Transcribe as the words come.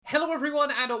Hello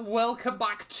everyone and welcome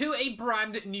back to a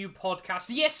brand new podcast.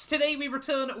 Yes, today we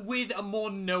return with a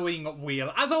more knowing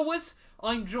wheel. As always,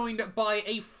 I'm joined by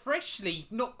a freshly,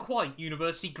 not quite,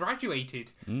 university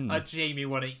graduated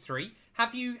Jamie183.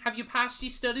 Have you passed your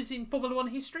studies in Formula 1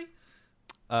 history?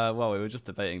 Well, we were just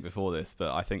debating before this,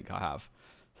 but I think I have.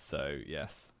 So,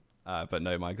 yes. But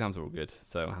no, my exams are all good,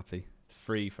 so I'm happy.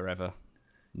 Free forever.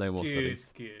 No more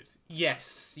studies. Good.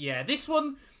 Yes, yeah. This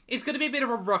one is going to be a bit of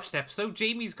a rushed episode.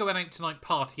 Jamie's going out tonight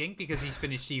partying because he's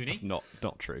finished uni. That's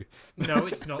not true. No,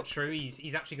 it's not true.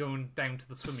 He's actually going down to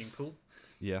the swimming pool.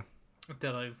 Yeah. I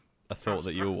don't know. A thought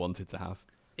that you all wanted to have.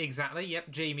 Exactly, yep.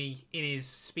 Jamie in his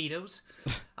Speedos.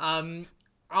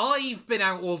 I've been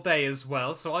out all day as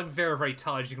well, so I'm very, very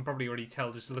tired. You can probably already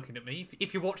tell just looking at me.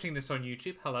 If you're watching this on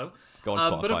YouTube, hello. Go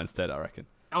on Spotify instead, I reckon.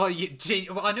 Oh,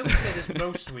 well, I know we say this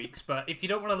most weeks, but if you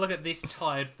don't want to look at this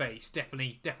tired face,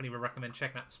 definitely would recommend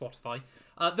checking out Spotify.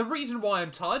 The reason why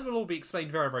I'm tired will all be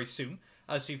explained very, very soon.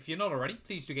 So if you're not already,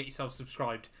 please do get yourself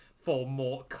subscribed for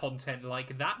more content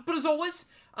like that. But as always,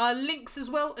 links as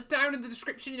well are down in the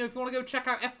description. You know, if you want to go check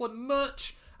out F1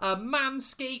 merch,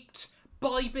 Manscaped,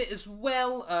 Bybit as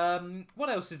well. What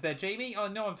else is there, Jamie? I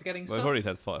know I'm forgetting Well, some. I've already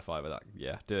said Spotify, but that,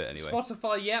 yeah, do it anyway.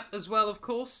 Spotify, yep, as well, of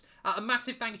course. A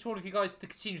massive thank you to all of you guys for the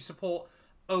continued support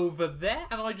over there.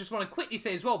 And I just want to quickly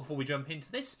say as well, before we jump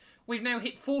into this, we've now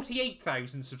hit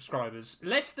 48,000 subscribers.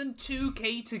 Less than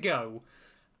 2k to go.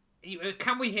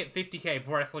 Can we hit 50k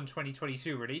before F1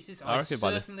 2022 releases? I reckon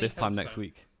by this time next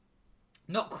week.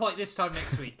 Not quite this time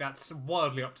next week. That's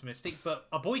wildly optimistic, but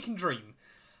a boy can dream.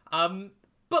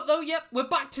 But though, yep, we're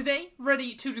back today,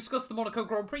 ready to discuss the Monaco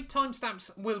Grand Prix.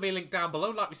 Timestamps will be linked down below.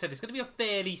 Like we said, it's going to be a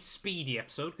fairly speedy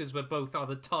episode because we're both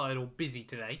either tired or busy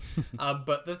today.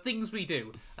 But the things we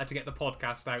do are to get the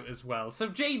podcast out as well. So,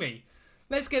 Jamie,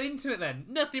 let's get into it then.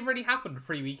 Nothing really happened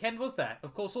pre-weekend, was there?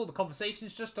 Of course, all the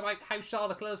conversations just about how Charles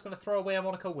Leclerc's going to throw away a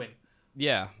Monaco win.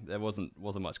 Yeah, there wasn't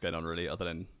much going on really, other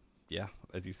than, yeah,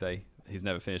 as you say, he's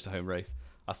never finished a home race.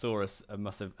 I saw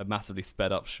a massively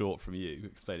sped up short from you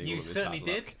explaining all of this. You certainly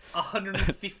did.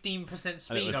 115%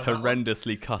 speed. And it was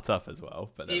horrendously cut up as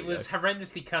well. But it was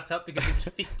horrendously cut up because it was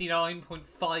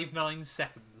 59.59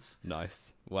 seconds.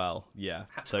 Nice. Well, yeah.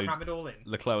 Had to cram it all in.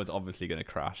 Leclerc was obviously going to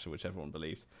crash, which everyone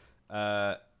believed.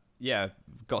 Yeah,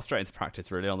 got straight into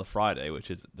practice really on the Friday, which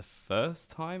is the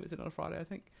first time. Is it on a Friday, I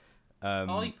think?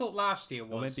 I thought last year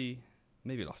was. Or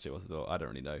maybe last year was as well. I don't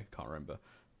really know. Can't remember.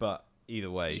 But either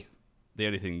way... The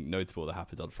only thing notable that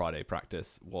happened on Friday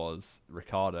practice was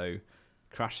Ricciardo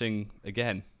crashing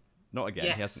again. Not again.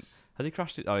 Yes. He hasn't. Has he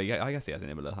crashed? I guess he has in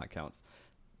Imola. That counts.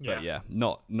 Yeah. But yeah,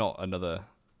 not another.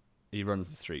 He runs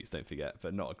the streets. Don't forget.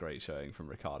 But not a great showing from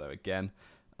Ricciardo again.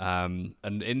 And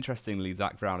interestingly,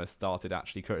 Zach Brown has started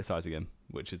actually criticising him,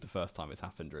 which is the first time it's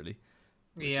happened really.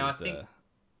 Yeah, I think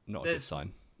not a good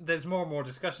sign. There's more and more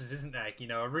discussions, isn't there? You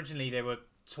know, originally they were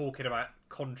talking about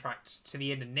contracts to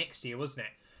the end of next year, wasn't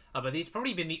it? But it's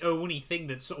probably been the only thing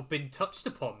that's sort of been touched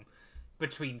upon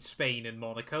between Spain and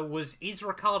Monaco was, is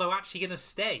Ricciardo actually going to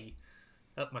stay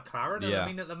at McLaren? Yeah. I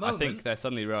mean, at the moment... I think they're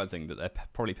suddenly realising that they're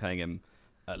probably paying him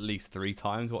at least 3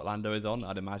 times what Lando is on,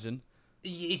 I'd imagine.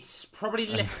 It's probably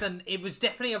less than... It was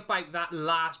definitely about that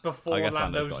last before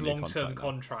Lando's long-term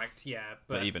contract. Yeah,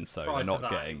 but even so, they're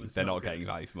not getting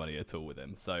value for money at all with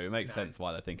him. So it makes sense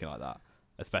why they're thinking like that,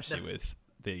 especially with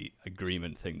the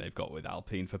agreement thing they've got with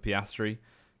Alpine for Piastri.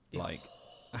 Like,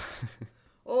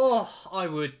 I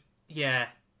would, yeah.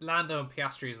 Lando and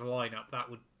Piastri as a lineup, that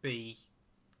would be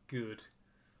good.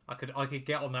 I could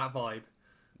get on that vibe.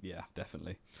 Yeah,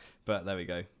 definitely. But there we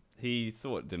go. He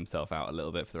sorted himself out a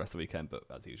little bit for the rest of the weekend, but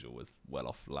as usual, was well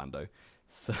off Lando.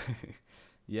 So,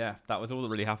 yeah, that was all that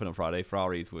really happened on Friday.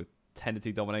 Ferraris were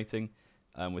tentatively dominating,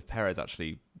 with Perez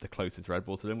actually the closest Red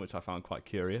Bull to them, which I found quite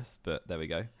curious. But there we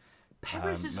go.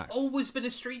 Perez has always been a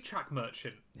street track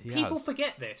merchant. People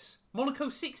forget this. Monaco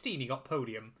 16, he got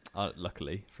podium.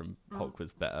 Luckily, from Hulk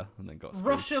was better and then got screwed.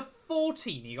 Russia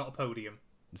 14, he got a podium.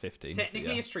 15.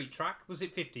 Technically a street track. Was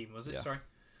it 15, was it? Yeah. Sorry.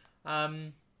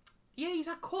 Yeah, he's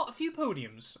had quite a few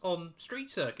podiums on street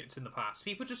circuits in the past.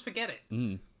 People just forget it.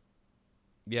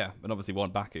 Yeah, and obviously won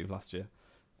Baku last year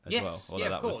as well. Although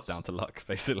that was down to luck,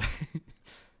 basically.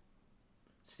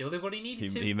 Still did what he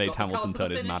needed to. He made Hamilton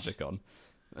turn his magic on.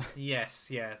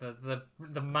 Yes, yeah,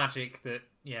 the magic that,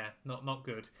 yeah, not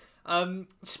good.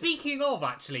 Speaking of,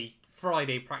 actually,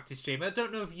 Friday practice, Jamie, I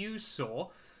don't know if you saw,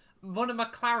 one of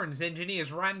McLaren's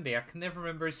engineers, Randy, I can never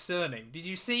remember his surname. Did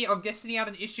you see? I'm guessing he had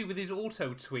an issue with his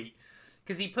auto tweet.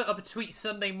 Because he put up a tweet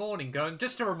Sunday morning going,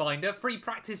 just a reminder, free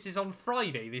practice is on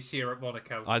Friday this year at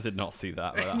Monaco. I did not see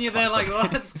that. Yeah, they're like, well,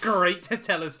 that's great to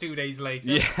tell us 2 days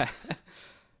later. Yeah.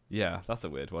 Yeah, that's a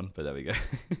weird one, but there we go.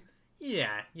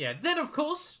 Yeah. Then, of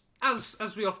course,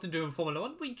 as we often do in Formula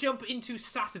 1, we jump into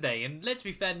Saturday. And let's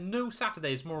be fair, no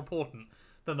Saturday is more important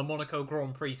than the Monaco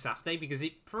Grand Prix Saturday because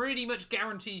it pretty much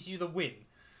guarantees you the win.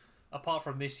 Apart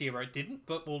from this year where it didn't,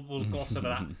 but we'll gloss over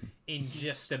that in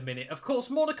just a minute. Of course,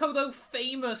 Monaco, though,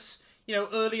 famous,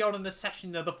 early on in the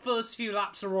session, the first few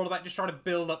laps are all about just trying to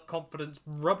build up confidence,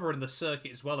 rubber in the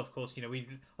circuit as well, of course. I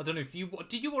don't know if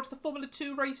did you watch the Formula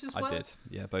 2 race as well? I did,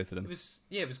 yeah, both of them.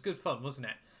 It was good fun, wasn't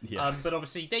it? Yeah. But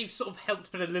obviously, they've sort of helped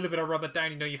put a little bit of rubber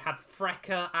down. You had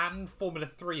Freca and Formula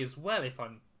 3 as well, if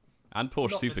I'm and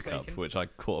Porsche not Super mistaken. Cup, which I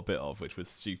caught a bit of, which was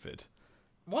stupid.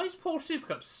 Why is Porsche Super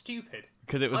Cup stupid?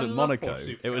 Because it was I at love Monaco. Porsche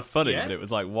Super It was Cup. funny, Yeah? but it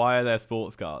was like, why are there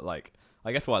sports cars? Like,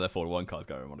 I guess why are there Formula 1 cars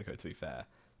going around Monaco, to be fair.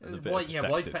 There's a bit Why of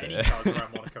why perspective put any here. cars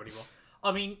around Monaco anymore?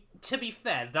 I mean, to be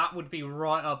fair, that would be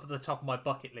right up at the top of my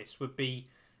bucket list, would be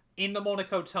in the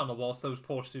Monaco tunnel whilst those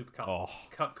Porsche Super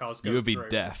Cup cars go You would be through.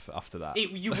 deaf after that.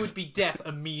 You would be deaf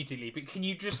immediately, but can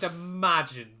you just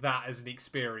imagine that as an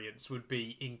experience would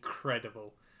be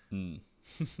incredible.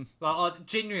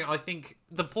 Genuinely, I think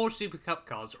the Porsche Super Cup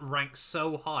cars rank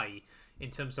so high in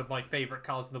terms of my favourite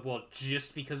cars in the world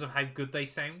just because of how good they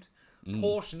sound.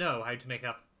 Porsche know how to make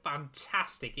a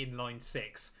fantastic inline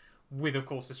six with, of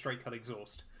course, a straight cut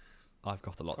exhaust. I've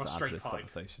got a lot to add to this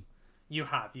conversation. You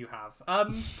have.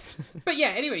 But yeah,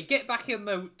 anyway, get back in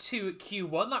though to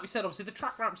Q1. Like we said, obviously the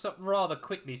track ramps up rather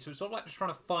quickly, so it's all like just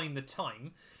trying to find the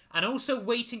time and also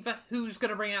waiting for who's going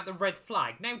to bring out the red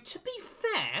flag. Now, to be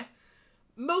fair,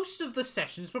 most of the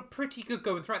sessions were pretty good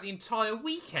going throughout the entire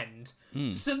weekend.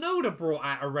 Tsunoda brought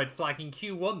out a red flag in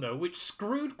Q1 though, which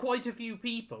screwed quite a few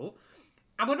people,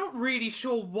 and we're not really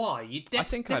sure why. It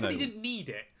definitely didn't need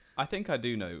it. I think I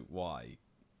do know why.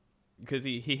 Because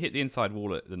he hit the inside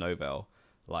wall at the Novel,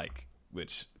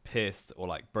 which pierced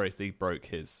or broke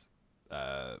his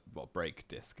brake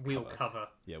disc Wheel cover.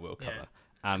 Yeah, wheel cover.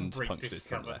 And Brake punctured his disc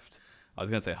front cover. left. I was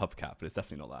going to say hubcap, but it's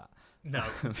definitely not that.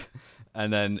 No.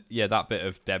 And then, that bit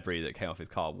of debris that came off his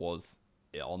car was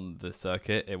on the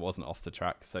circuit. It wasn't off the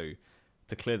track. So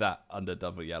to clear that under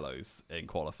double yellows in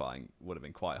qualifying would have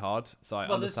been quite hard. So I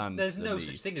understand there's no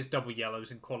such thing as double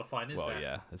yellows in qualifying, is there? Well,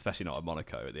 yeah, especially not at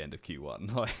Monaco at the end of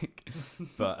Q1.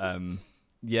 But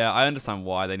I understand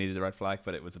why they needed the red flag,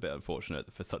 but it was a bit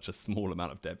unfortunate for such a small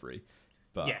amount of debris.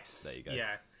 But yes, there you go.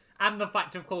 Yeah. And the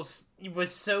fact, of course, we're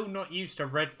so not used to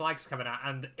red flags coming out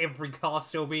and every car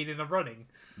still being in the running.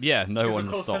 Yeah, no one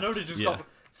stopped.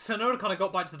 Tsunoda kind of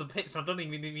got back to the pits, and I don't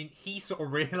even mean he sort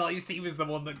of realised he was the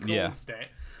one that caused it.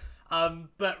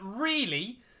 But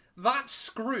really, that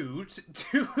screwed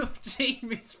two of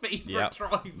Jamie's favourite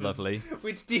drivers. Lovely.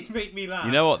 Which did make me laugh.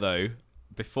 You know what, though?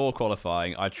 Before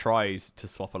qualifying, I tried to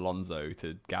swap Alonso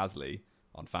to Gasly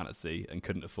on Fantasy and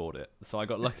couldn't afford it. So I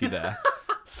got lucky there.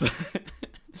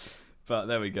 But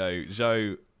there we go.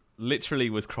 Zhou literally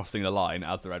was crossing the line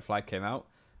as the red flag came out.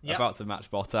 About to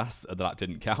match Bottas, and the lap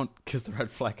didn't count because the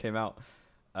red flag came out.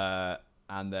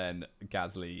 And then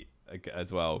Gasly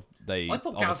as well. I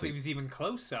thought Gasly was even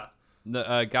closer. No,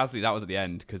 Gasly, that was at the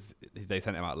end because they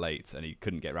sent him out late and he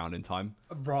couldn't get round in time.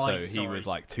 Right, so he was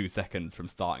 2 seconds from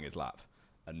starting his lap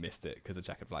and missed it because the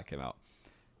checkered flag came out.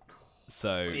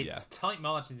 So it's tight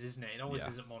margins, isn't it? It always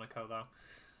isn't Monaco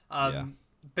though.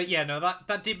 But yeah, no,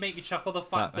 that did make me chuckle. The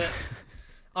fact that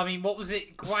I mean, what was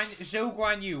it? Zhou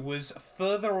Guanyu was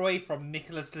further away from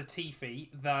Nicholas Latifi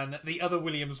than the other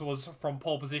Williams was from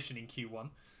pole position in Q1.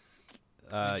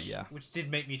 Which did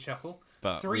make me chuckle.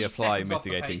 But we apply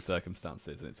mitigating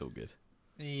circumstances and it's all good.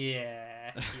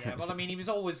 Yeah. Well, I mean, he was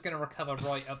always going to recover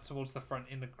right up towards the front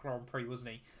in the Grand Prix,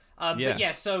 wasn't he? But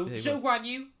yeah, so Zhou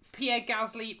Guanyu, Pierre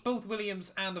Gasly, both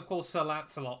Williams, and of course Sir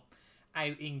Lancelot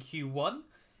out in Q1.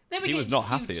 Then he was not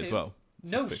happy as well.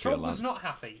 No, Stroll was not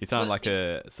happy. He sounded like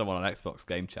someone on Xbox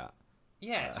game chat.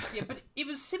 Yes, but it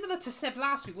was similar to Seb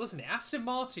last week, wasn't it? Aston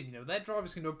Martin, their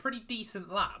drivers can do a pretty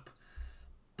decent lap,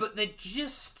 but they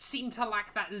just seem to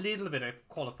lack that little bit of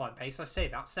qualifying pace. I say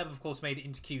that. Seb, of course, made it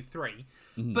into Q3,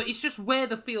 but it's just where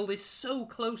the field is so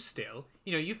close still.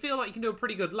 You feel like you can do a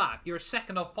pretty good lap. You're a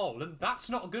second off pole, and that's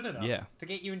not good enough to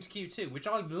get you into Q2, which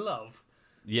I love.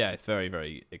 Yeah, it's very,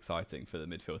 very exciting for the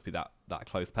midfield to be that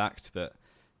close packed, but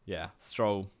yeah,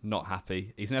 Stroll not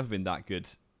happy. He's never been that good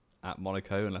at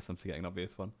Monaco, unless I'm forgetting an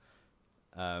obvious one.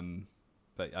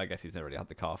 But I guess he's never really had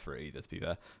the car for it either, to be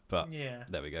fair. But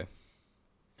there we go.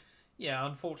 Yeah,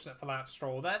 unfortunate for Lance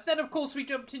Stroll there. Then, of course, we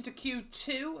jumped into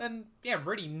Q2, and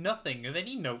really nothing of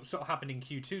any note sort of happened in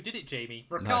Q2, did it, Jamie?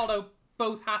 Ricciardo,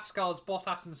 both Haas cars,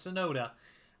 Bottas and Tsunoda,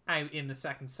 out in the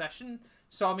second session.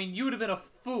 So, I mean, you would have been a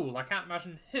fool. I can't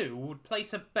imagine who would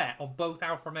place a bet on both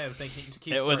Alfa Romeos making it into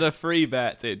Q3. It was a free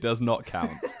bet. It does not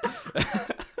count.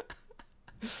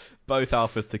 Both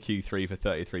Alphas to Q3 for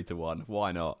 33-1.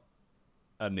 Why not?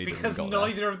 And because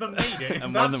neither of them made it.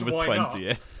 And one of them was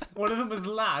 20th. One of them was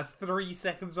last, 3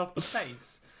 seconds off the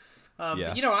pace.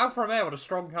 Yes. You know, Alfa Romeo had a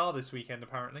strong car this weekend,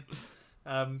 apparently.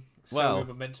 So we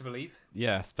were meant to believe.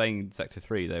 Yeah, Spain Sector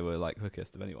 3, they were like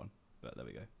quickest of anyone. But there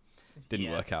we go. Didn't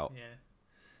work out. Yeah.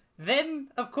 Then,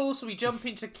 of course, we jump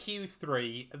into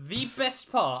Q3. The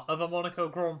best part of a Monaco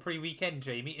Grand Prix weekend,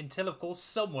 Jamie, until, of course,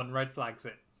 someone red flags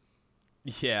it.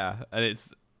 Yeah, and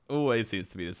it's always seems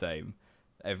to be the same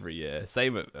every year.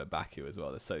 Same at Baku as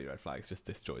well. There's so many red flags just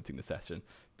disjointing the session.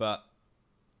 But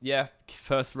yeah,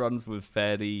 first runs were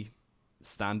fairly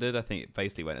standard. I think it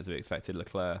basically went as we expected.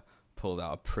 Leclerc pulled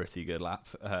out a pretty good lap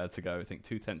to go. I think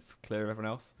 2/10 clear of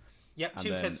everyone else. Yep,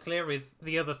 2/10 clear with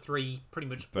the other three pretty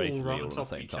much all right on top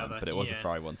of each other. But it was a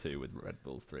Ferrari 1-2 with Red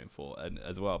Bulls 3 and 4. And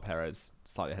as well, Perez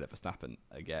slightly ahead of Verstappen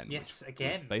again. Yes,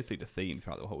 again. It's basically the theme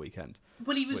throughout the whole weekend.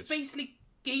 Well, he was basically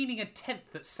gaining a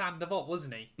 10th at Saint-Devote,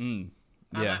 wasn't he? And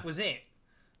that was it.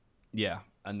 Yeah,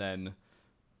 and then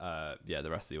the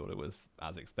rest of the order was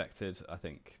as expected. I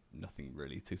think nothing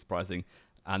really too surprising.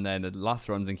 And then the last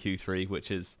runs in Q3,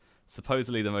 which is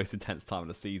supposedly the most intense time of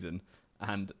the season.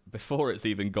 And before it's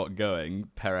even got going,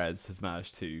 Perez has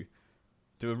managed to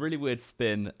do a really weird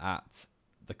spin at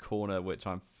the corner, which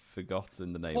I've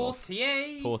forgotten the name of.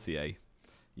 Portier.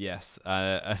 Yes,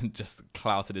 and just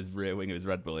clouted his rear wing of his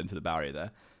Red Bull into the barrier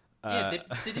there.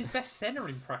 Did his best Senna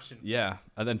impression. Yeah,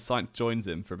 and then Sainz joins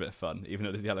him for a bit of fun, even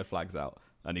though the yellow flag's out,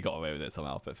 and he got away with it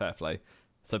somehow, but fair play.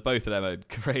 So both of them had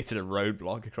created a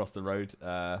roadblock across the road,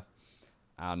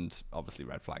 and obviously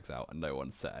red flag's out, and no one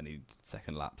set any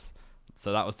second laps.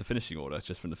 So that was the finishing order,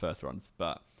 just from the first runs.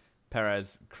 But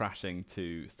Perez crashing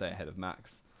to stay ahead of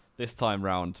Max. This time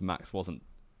round, Max wasn't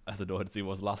as annoyed as he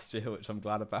was last year, which I'm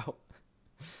glad about.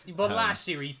 Well, last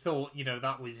year he thought,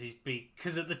 that was his big...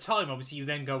 Because at the time, obviously, you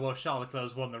then go, well, Charles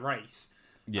Leclerc's won the race.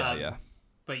 Yeah.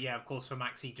 But yeah, of course, for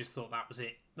Max, he just thought that was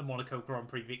it. The Monaco Grand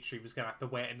Prix victory was going to have to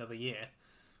wait another year.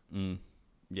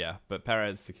 Yeah, but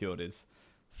Perez secured his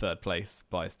third place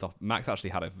by stop. Max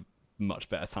actually had a much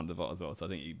better Saint-Devote as well, so I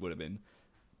think he would have been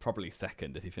probably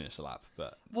second if he finished the lap,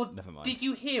 but never mind. Did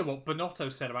you hear what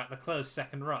Bonotto said about Leclerc's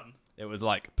second run? It was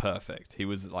like perfect. He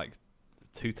was like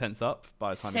 2/10 up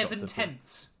by the time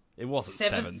 7/10. It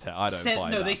wasn't 7/10. I don't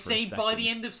buy that. No, they say by the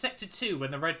end of Sector 2,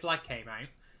 when the red flag came out,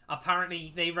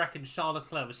 apparently they reckon Charles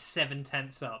Leclerc was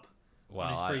 7/10 up.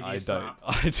 Well, I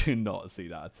do not see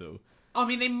that at all. I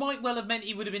mean, they might well have meant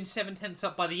he would have been 7/10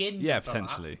 up by the end of the lap. Yeah,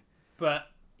 potentially. But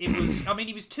it was,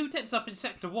 he was 2/10 up in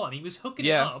Sector 1. He was hooking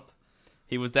it up.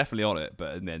 He was definitely on it,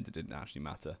 but in the end it didn't actually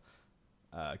matter.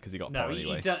 Because he got pole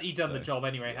anyway. He done the job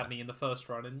anyway, hadn't he, in the first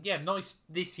run? And yeah, nice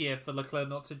this year for Leclerc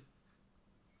not to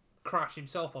crash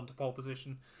himself onto pole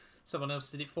position. Someone else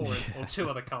did it for him, or two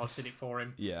other cars did it for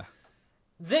him. Yeah.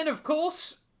 Then, of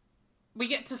course, we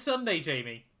get to Sunday,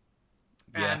 Jamie.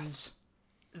 Yes.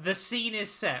 And the scene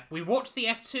is set. We watch the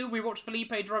F2, we watch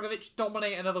Felipe Drugovich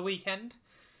dominate another weekend.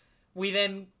 We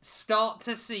then start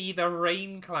to see the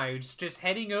rain clouds just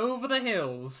heading over the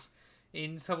hills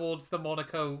in towards the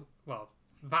Monaco,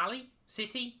 valley,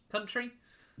 city, country.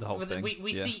 The whole thing.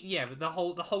 We see, the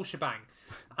whole shebang.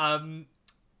 And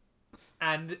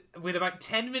with about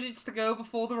 10 minutes to go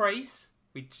before the race,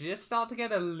 we just start to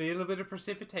get a little bit of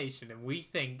precipitation, and we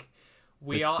think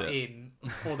we are in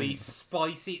for the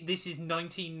spicy... This is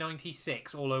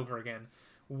 1996 all over again.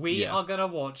 We are going to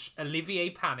watch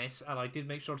Olivier Panis, and I did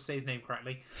make sure to say his name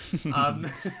correctly.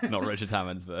 Not Richard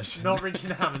Hammond's version. Not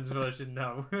Richard Hammond's version,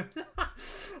 no.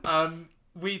 I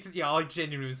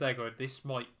genuinely was there going, this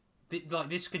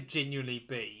could genuinely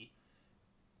be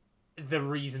the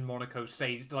reason Monaco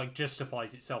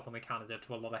justifies itself on the calendar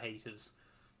to a lot of haters.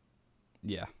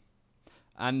 Yeah.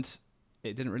 And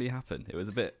it didn't really happen. It was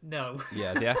a bit... No.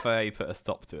 Yeah, the FIA put a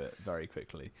stop to it very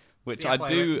quickly. Which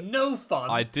no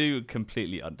fun. I do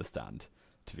completely understand,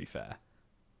 to be fair.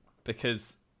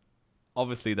 Because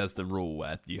obviously there's the rule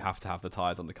where you have to have the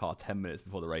tyres on the car 10 minutes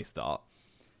before the race start.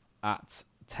 At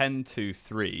 10 to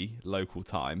 3 local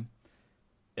time,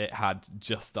 it had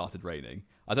just started raining.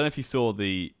 I don't know if you saw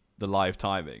the live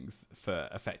timings for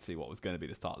effectively what was going to be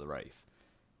the start of the race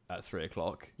at 3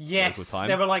 o'clock. Yes, local time.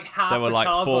 There were like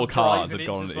cars 4 cars had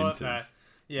gone into on Inters.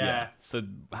 Yeah. So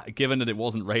given that it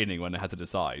wasn't raining when they had to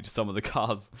decide, some of the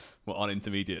cars were on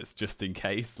intermediates just in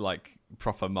case, like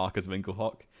proper Marcus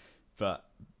Winkelhock. But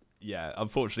yeah,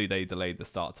 unfortunately they delayed the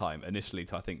start time initially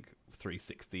to I think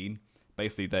 3:16.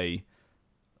 Basically they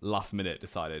last minute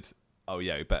decided, oh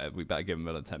yeah, we better give them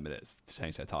another 10 minutes to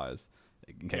change their tyres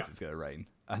in case it's going to rain.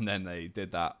 And then they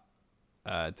did that.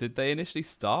 Did they initially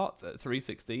start at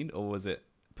 3:16 or was it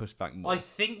pushed back more? I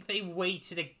think they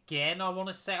waited again, I want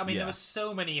to say. I mean, there were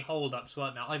so many hold-ups,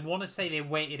 weren't there? I want to say they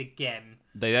waited again.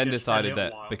 They then decided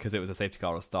that because it was a safety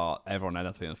car to start, everyone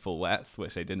ended up being on full wets,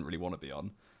 which they didn't really want to be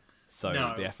on. So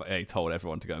the FIA told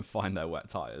everyone to go and find their wet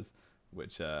tyres,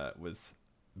 which was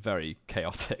very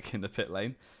chaotic in the pit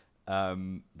lane.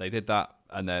 They did that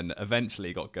and then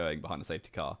eventually got going behind the safety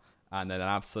car, and then an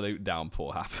absolute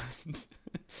downpour happened.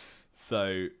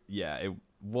 So, yeah, it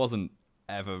wasn't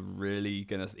ever really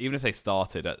going to... Even if they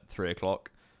started at 3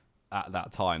 o'clock, at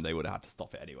that time, they would have had to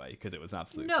stop it anyway, because it was an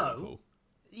absolute pool.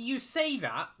 You say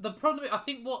that. The problem, I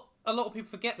think what a lot of people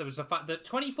forget, though, is the fact that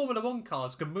 20 Formula 1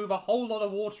 cars can move a whole lot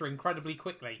of water incredibly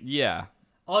quickly. Yeah.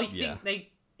 I think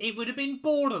it would have been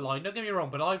borderline, don't get me wrong,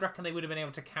 but I reckon they would have been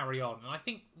able to carry on. And I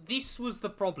think this was the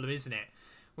problem, isn't it,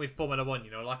 with Formula 1,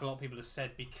 you know, like a lot of people have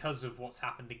said, because of what's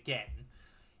happened again.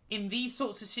 In these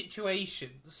sorts of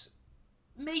situations,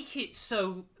 make it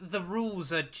so the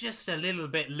rules are just a little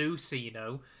bit looser, you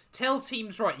know. Tell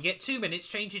teams, right, you get 2 minutes,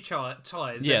 change your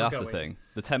tyres. Yeah, that's the thing.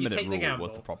 The 10-minute rule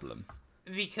was the problem.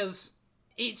 Because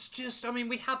it's just, I mean,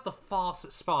 we had the farce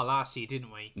at Spa last year,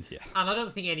 didn't we? Yeah. And I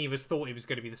don't think any of us thought it was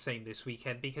going to be the same this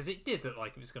weekend, because it did look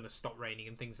like it was going to stop raining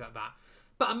and things like that.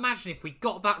 But imagine if we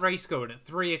got that race going at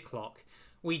 3 o'clock,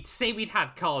 we'd say we'd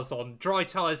had cars on, dry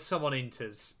tyres, someone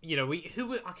inters. You know,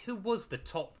 who was the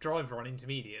top driver on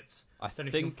intermediates? I don't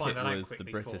know think if you can find it that was the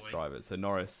British drivers, so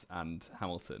Norris and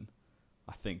Hamilton,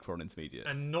 I think, were on intermediates.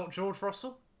 And not George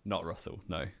Russell? Not Russell,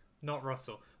 no. Not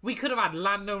Russell. We could have had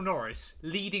Lando Norris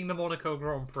leading the Monaco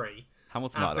Grand Prix.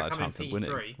 Hamilton might have had a chance of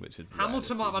winning, which is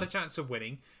Hamilton might have had a chance of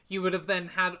winning. You would have then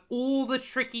had all the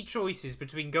tricky choices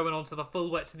between going on to the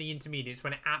full wets and the intermediates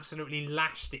when it absolutely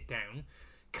lashed it down.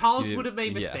 Cars would have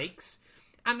made mistakes.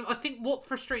 And I think what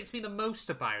frustrates me the most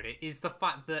about it is the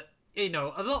fact that, you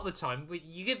know, a lot of the time,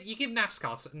 you give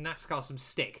NASCAR some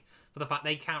stick for the fact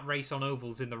they can't race on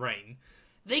ovals in the rain.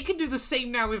 They can do the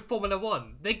same now with Formula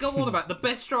 1. They go on about the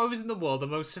best drivers in the world, the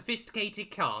most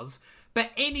sophisticated cars,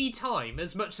 but any time,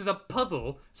 as much as a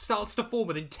puddle starts to form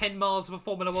within 10 miles of a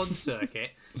Formula 1 circuit,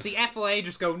 the FIA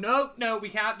just go, no, we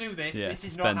can't do this. Yeah, this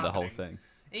is not happening. the whole thing.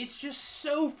 It's just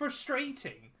so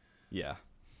frustrating. Yeah.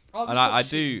 And I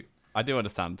do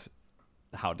understand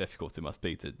how difficult it must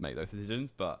be to make those decisions,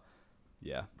 but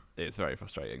yeah, it's very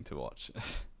frustrating to watch.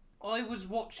 I was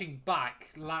watching back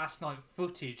last night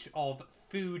footage of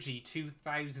Fuji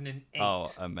 2008.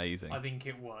 Oh, amazing. I think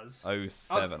it was.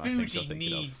 07, Fuji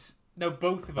needs... No,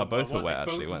 both of them. Both were wet,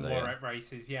 actually, weren't they? Both were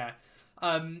races, yeah.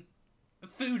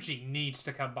 Fuji needs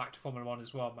to come back to Formula 1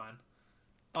 as well, man.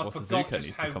 Suzuka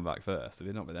needs to come back first.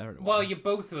 They've not been there in a Well, while.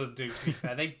 both of them do, to be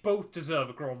fair. They both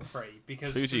deserve a Grand Prix,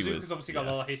 because Suzuka's obviously got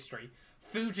a lot of history.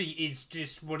 Fuji is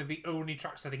just one of the only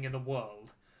tracks, I think, in the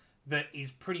world that is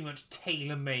pretty much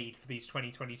tailor-made for these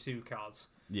 2022 cars.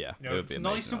 Yeah, you know, it's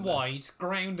nice and wide,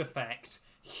 ground effect,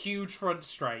 huge front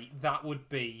straight. That would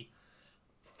be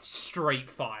straight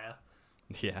fire.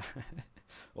 Yeah.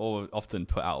 Or often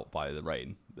put out by the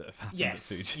rain that happens at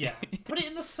Fuji. Yeah. Put it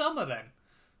in the summer then.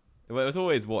 Well, it was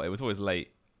always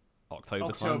late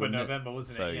October, November,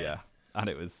 wasn't it? So yeah, and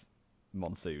it was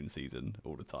monsoon season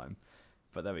all the time.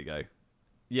 But there we go.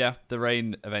 Yeah, the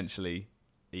rain eventually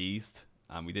eased,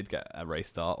 and we did get a race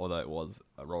start, although it was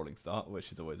a rolling start,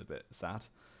 which is always a bit sad.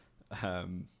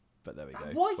 But there we go.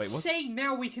 Why say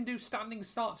now we can do standing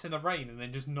starts in the rain and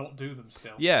then just not do them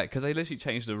still? Yeah, because they literally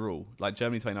changed the rule. Like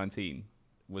Germany 2019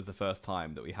 was the first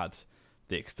time that we had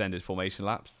the extended formation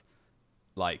laps.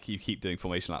 Like, you keep doing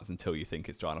formation laps until you think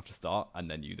it's dry enough to start, and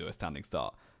then you do a standing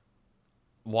start.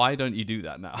 Why don't you do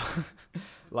that now?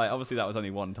 Like, obviously that was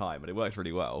only one time, but it worked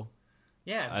really well.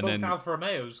 Yeah, and both Alfa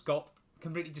Romeos got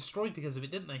completely destroyed because of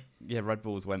it, didn't they? Yeah, Red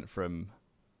Bulls went from,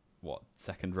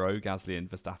 second row, Gasly and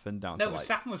Verstappen, down to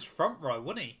Verstappen was front row,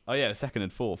 wasn't he? Oh yeah, second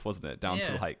and fourth, wasn't it? Down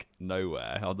to,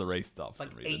 nowhere on the race start for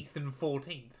some reason. 8th and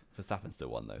 14th. Verstappen still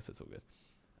won, though, so it's all good.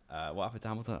 What happened to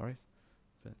Hamilton that race?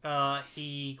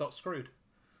 He got screwed.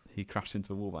 He crashed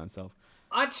into a wall by himself.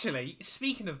 Actually,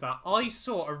 speaking of that, I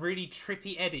saw a really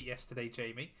trippy edit yesterday,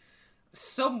 Jamie.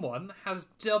 Someone has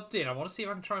dubbed in. I want to see if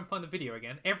I can try and find the video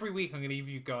again. Every week I'm going to give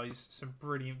you guys some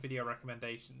brilliant video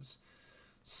recommendations.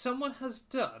 Someone has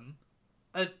done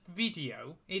a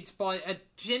video. It's by a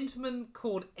gentleman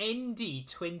called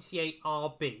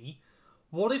ND28RB.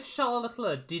 What if Charles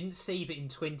Leclerc didn't save it in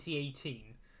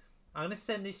 2018? I'm going to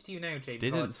send this to you now, Jamie.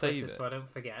 Didn't save it? So I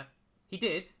don't forget. He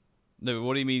did. No, but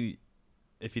what do you mean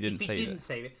if he didn't save it? If he didn't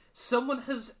save it. Someone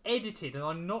has edited, and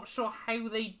I'm not sure how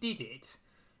they did it,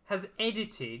 has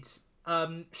edited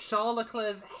Charles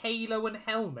Leclerc's halo and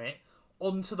helmet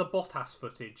onto the Bottas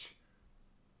footage.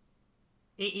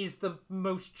 It is the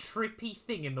most trippy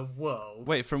thing in the world.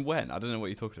 Wait, from when? I don't know what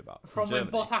you're talking about. From when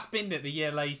Bottas binned it the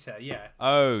year later, yeah.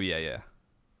 Oh, yeah.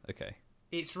 Okay.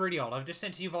 It's really odd. I've just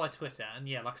sent it to you via Twitter, and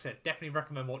yeah, like I said, definitely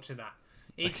recommend watching that.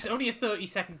 It's only a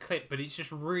 30-second clip, but it's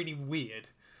just really weird.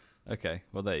 Okay,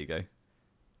 well, there you go.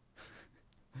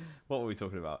 What were we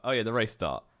talking about? Oh, yeah, the race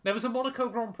start. There was a Monaco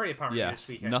Grand Prix apparently this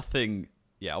weekend. Nothing.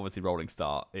 Yeah, obviously rolling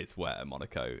start. It's wet at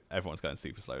Monaco. Everyone's going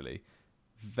super slowly.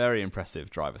 Very impressive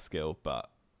driver skill,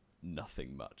 but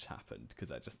nothing much happened because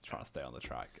they're just trying to stay on the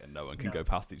track and no one can go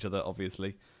past each other,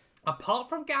 obviously. Apart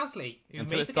from Gasly, who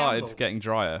until made it the started gamble. getting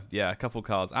drier. Yeah, a couple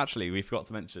cars. Actually, we forgot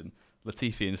to mention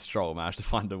Latifi and Stroll managed to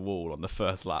find a wall on the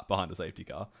first lap behind a safety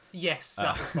car. Yes,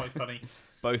 that was quite funny.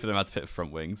 Both of them had to pit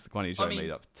front wings. Guan Yu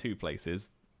made up 2 places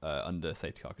under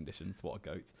safety car conditions. What a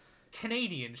goat.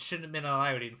 Canadians shouldn't have been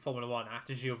allowed in Formula 1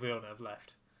 after Gilles Villeneuve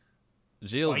left.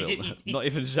 Gilles Villeneuve? Not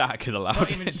even Jacques is allowed.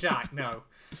 Not even Jacques, no.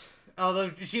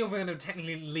 Although Gilles Villeneuve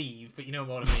technically leave, but you know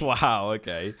what I mean. Wow,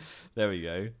 okay. There we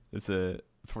go. It's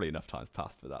probably enough time's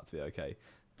passed for that to be okay.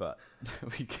 But there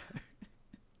we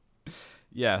go.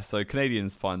 Yeah, so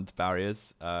Canadians find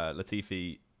barriers.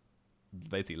 Latifi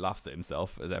basically laughs at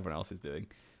himself, as everyone else is doing.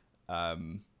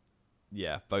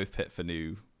 Yeah, both pit for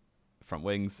new front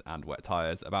wings and wet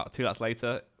tyres. About 2 laps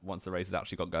later, once the race has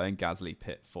actually got going, Gasly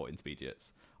pit for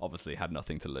intermediates. Obviously had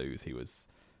nothing to lose. He was,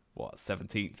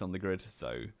 17th on the grid?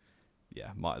 So,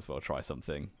 yeah, might as well try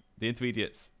something. The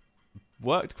intermediates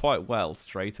worked quite well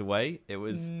straight away. It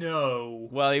was... No.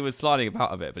 Well, he was sliding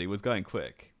about a bit, but he was going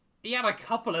quick. He had a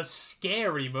couple of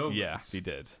scary moments. Yes, he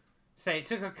did. So it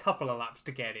took a couple of laps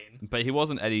to get in. But he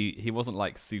wasn't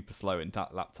like super slow in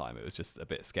lap time. It was just a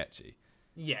bit sketchy.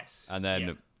 Yes. And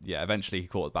then, eventually he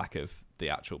caught the back of the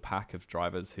actual pack of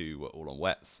drivers who were all on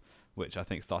wets, which I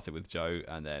think started with Joe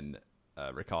and then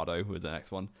Ricciardo was the next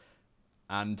one.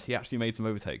 And he actually made some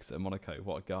overtakes at Monaco.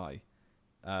 What a guy.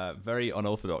 Very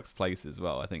unorthodox place as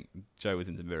well. I think Joe was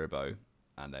into Mirabeau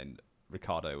and then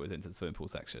Ricciardo was into the swimming pool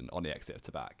section on the exit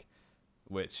to back,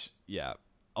 which,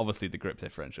 obviously the grip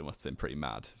differential must have been pretty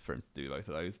mad for him to do both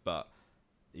of those, but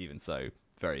even so,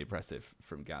 very impressive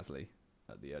from Gasly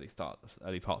at the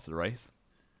early parts of the race.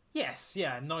 Yes,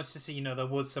 yeah, nice to see, there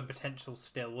was some potential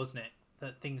still, wasn't it?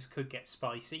 That things could get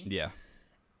spicy. Yeah.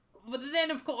 But then,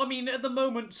 of course, at the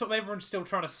moment, sort of everyone's still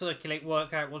trying to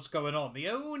work out what's going on. The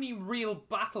only real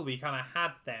battle we kind of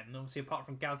had then, obviously apart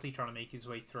from Gasly trying to make his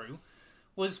way through,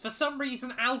 was for some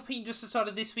reason Alpine just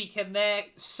decided this weekend their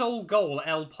sole goal,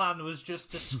 plan, was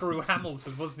just to screw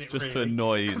Hamilton, wasn't it? Just really? to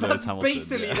annoy Lewis that's Hamilton.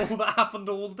 Basically all that happened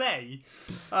all day.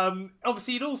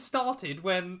 Obviously, it all started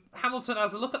when Hamilton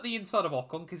has a look at the inside of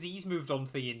Ocon because he's moved on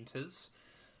to the Inters.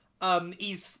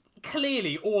 He's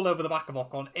clearly all over the back of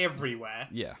Ocon everywhere.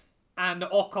 Yeah. And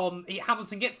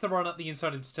Hamilton gets the run at the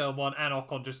inside into turn 1, and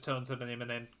Ocon just turns on him and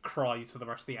then cries for the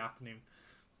rest of the afternoon.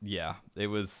 Yeah, it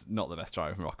was not the best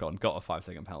drive from Ocon. Got a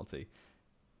 5-second penalty.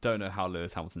 Don't know how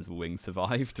Lewis Hamilton's wing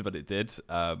survived, but it did.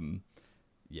 Not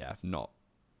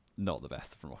the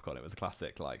best from Ocon. It was a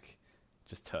classic,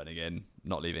 just turning in,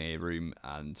 not leaving any room,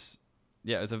 and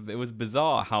it was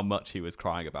bizarre how much he was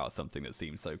crying about something that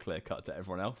seemed so clear cut to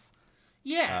everyone else.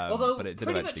 Yeah, but it did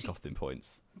eventually cost him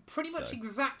points. Pretty much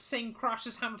exact same crash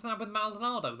as Hamilton had with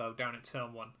Maldonado, though, down at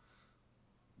turn 1.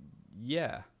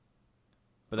 Yeah.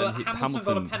 But then Hamilton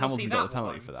got the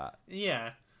penalty for that.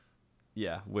 Yeah.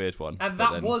 Yeah, weird one. And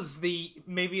that was the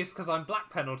maybe it's because I'm black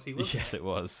penalty, wasn't it? Yes, it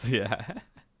was. Yeah.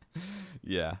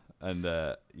 Yeah. And,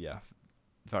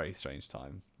 very strange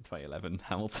time. 2011,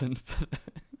 Hamilton.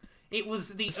 It was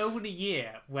the only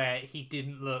year where he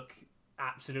didn't look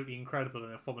absolutely incredible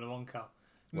in a Formula 1 car.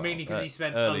 Well, mainly because he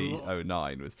spent early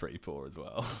 09 was pretty poor as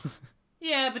well.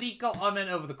 Yeah, but I meant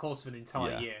over the course of an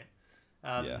entire year.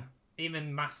 year. Him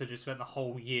and Massa just spent the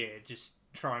whole year just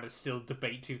trying to still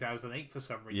debate 2008 for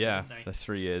some reason. Yeah, didn't they? the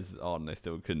 3 years on, they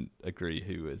still couldn't agree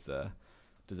who was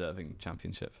deserving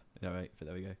championship. But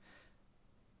there we go.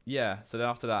 Yeah, so then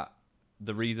after that,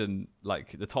 the reason,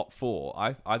 the top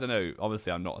 4, I don't know,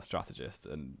 obviously I'm not a strategist,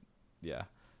 and it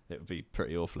would be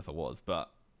pretty awful if I was,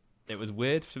 but it was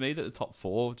weird for me that the top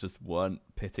 4 just weren't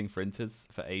pitting for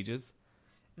Inters for ages.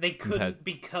 They couldn't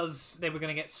because they were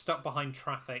going to get stuck behind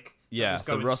traffic. Yeah,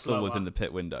 so Russell slower. was in the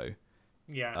pit window.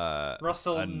 Yeah,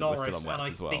 Russell, and Norris, and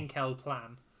I well. think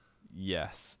Plan.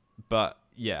 Yes, but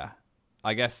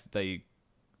I guess they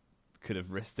could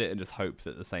have risked it and just hoped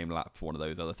that the same lap one of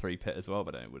those other 3 pit as well,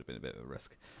 but then it would have been a bit of a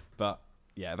risk. But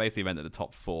it basically meant that the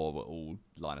top 4 were all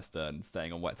line astern,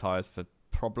 staying on wet tyres for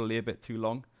probably a bit too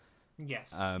long.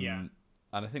 Yes,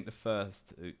 And I think the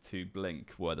first to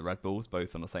blink were the Red Bulls,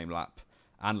 both on the same lap,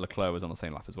 and Leclerc was on the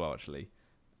same lap as well, actually.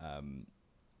 And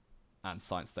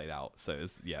Sainz stayed out. So it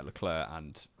was, Leclerc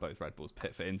and both Red Bulls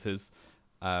pit for Inters.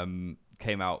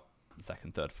 Came out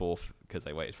second, third, fourth because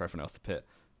they waited for everyone else to pit.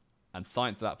 And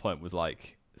Sainz at that point was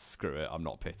like, screw it, I'm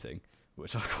not pitting,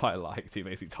 which I quite liked. He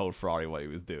basically told Ferrari what he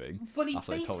was doing. Well, he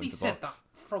basically said that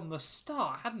from the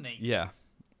start, hadn't he? Yeah.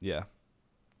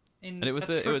 And it was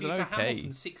an okay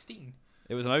Hamilton 16.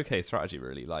 It was an okay strategy,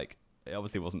 really. Like, it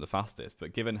obviously wasn't the fastest,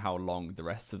 but given how long the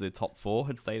rest of the top four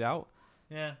had stayed out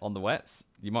on the wets,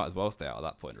 you might as well stay out at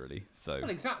that point, really. So, well,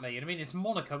 exactly. And I mean, it's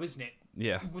Monaco, isn't it?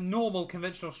 Yeah. Normal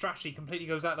conventional strategy completely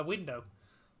goes out the window.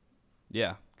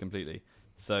 Yeah, completely.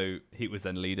 So he was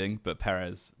then leading, but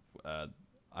Perez,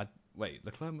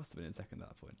 Leclerc must have been in second at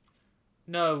that point.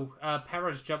 No,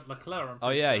 Perez jumped Leclerc. Oh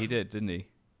yeah, he did, didn't he?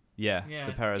 Yeah.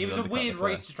 So Perez. It was a weird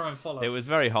race to try and follow. It was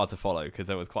very hard to follow because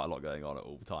there was quite a lot going on at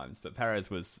all times. But Perez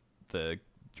was the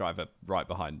driver right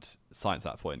behind Sainz at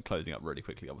that point, closing up really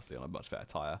quickly, obviously on a much better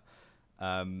tyre.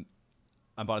 And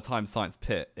by the time Sainz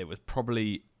pit, it was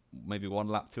probably maybe one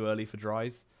lap too early for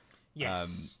dries.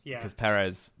 Yes. Because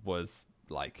Perez was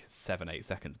like 7-8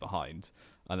 seconds behind,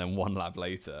 and then one lap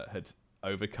later had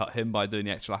overcut him by doing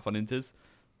the extra lap on Inters.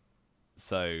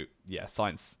 So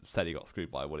Sainz said he got screwed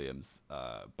by Williams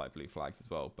by blue flags as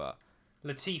well, but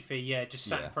Latifi just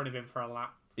sat in front of him for a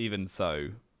lap. Even so,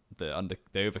 the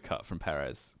overcut from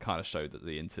Perez kind of showed that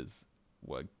the Inters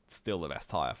were still the best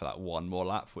tyre for that one more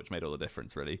lap, which made all the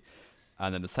difference, really.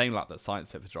 And then the same lap that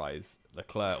Sainz pit for dries,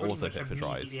 Leclerc also pit for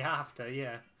dries. After,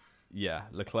 Yeah,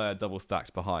 Leclerc double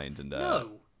stacked behind, and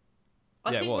no,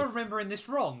 I think we're remembering this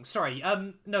wrong. Sorry,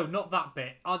 no, not that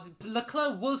bit.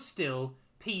 Leclerc was still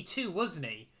P2, wasn't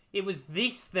he? It was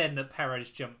this then that Perez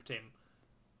jumped him.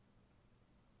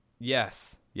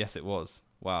 Yes, it was.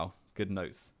 Wow, good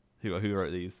notes. Who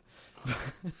wrote these?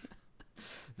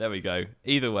 There we go.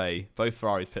 Either way, both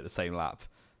Ferraris pit the same lap.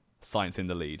 Sainz in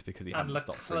the lead because he hadn't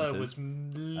stopped for Inters. Was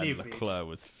livid. And Leclerc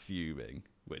was fuming,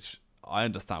 which I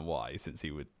understand why, since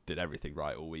he did everything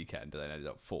right all weekend and then ended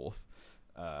up fourth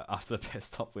after the pit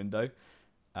stop window.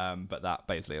 But that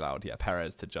basically allowed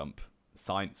Perez to jump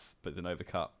Sainz, but then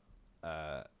overcut.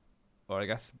 Or I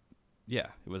guess, it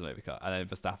was an overcut. And then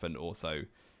Verstappen also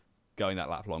going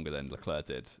that lap longer than Leclerc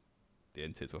did. The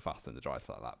Inters were faster than the dries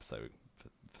for that lap, so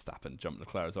Verstappen jumped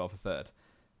Leclerc as well for third.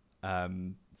 That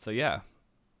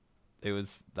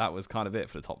was kind of it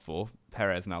for the top four.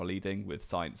 Perez now leading with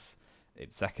Sainz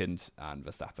in second and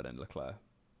Verstappen and Leclerc.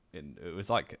 It was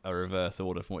like a reverse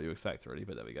order from what you expect, really,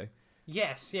 but there we go.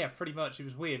 Yes, pretty much. It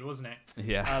was weird, wasn't it?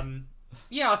 Yeah.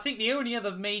 I think the only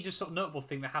other major sort of notable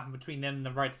thing that happened between them and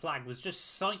the red flag was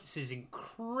just Sainz's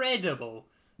incredible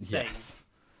save. Yes.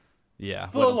 Yeah.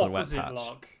 Full opposite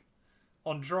lock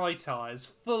on dry tyres,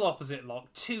 full opposite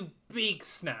lock, two big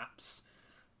snaps.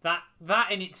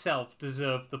 That in itself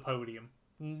deserved the podium.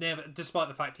 Never, despite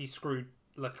the fact he screwed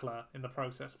Leclerc in the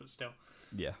process, but still.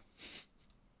 Yeah.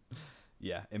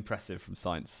 Yeah, impressive from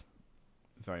Sainz.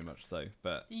 Very much so.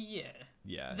 But yeah.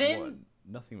 Then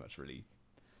nothing much really.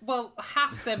 Well,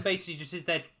 Haas then basically just did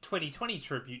their 2020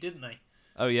 tribute, didn't they?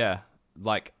 Oh yeah,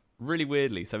 like really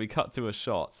weirdly. So we cut to a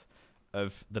shot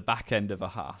of the back end of a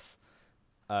Haas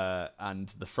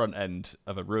and the front end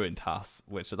of a ruined Haas,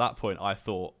 which at that point I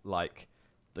thought like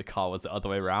the car was the other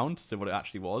way around to what it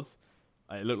actually was.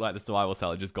 And it looked like the survival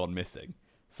cell had just gone missing.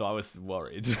 So I was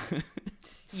worried.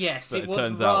 Yes, it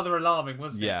was rather alarming,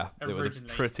 wasn't it? Yeah, it was a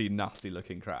pretty nasty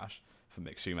looking crash for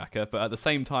Mick Schumacher. But at the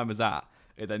same time as that,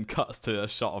 it then cuts to a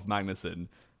shot of Magnussen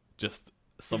just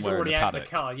somewhere in the paddock. Out of the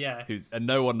car, yeah. And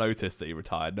no one noticed that he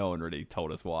retired. No one really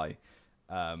told us why.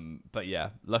 But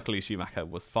yeah, luckily Schumacher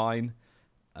was fine.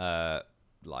 But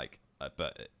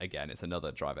again, it's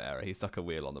another driver error. He stuck a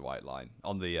wheel on the right line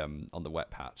on the wet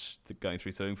patch going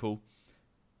through swimming pool.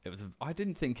 I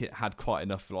didn't think it had quite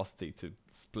enough velocity to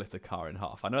split a car in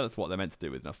half. I know that's what they're meant to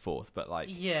do with enough force, but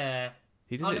he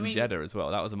did it in Jeddah as well.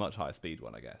 That was a much higher speed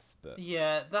one, I guess. But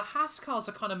yeah, the Haas cars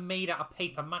are kind of made out of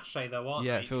paper mache, though, aren't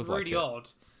they? It feels it's really like odd.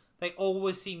 They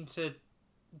always seem to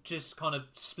just kind of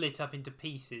split up into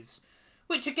pieces.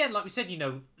 Which, again, like we said,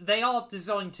 they are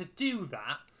designed to do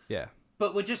that. Yeah.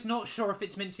 But we're just not sure if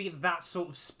it's meant to be at that sort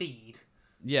of speed.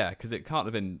 Yeah, because it can't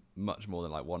have been much more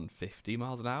than 150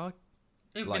 miles an hour.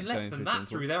 It would have been less than that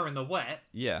through there in the wet.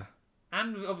 Yeah.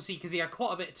 And obviously, because he had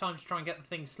quite a bit of time to try and get the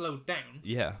thing slowed down.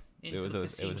 Yeah. It was a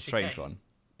strange one.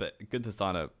 But Gunther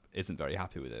Steiner isn't very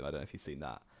happy with him. I don't know if you've seen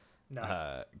that.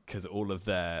 No. Because all of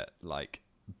their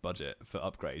budget for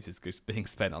upgrades is just being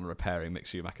spent on repairing Mick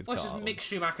Schumacher's car. It's just Mick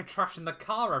Schumacher trashing the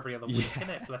car every other week, isn't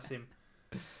it? Bless him.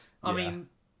 I mean,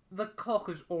 the clock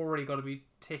has already got to be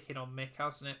ticking on Mick,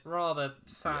 hasn't it? Rather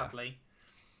sadly.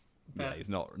 Yeah, he's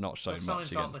not shown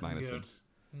much against Magnussen. Good.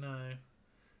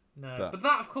 No. But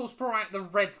that, of course, brought out the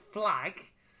red flag.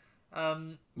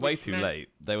 Way too late.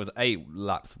 There was 8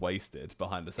 laps wasted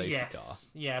behind the safety car.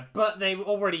 Yeah, but they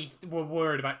already were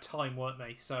worried about time, weren't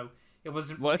they? So it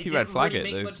wasn't. Well, if you red flag it,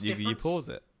 you pause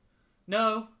it.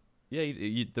 No. Yeah,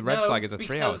 the red flag is a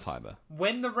 3-hour timer.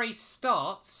 When the race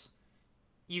starts,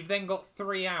 you've then got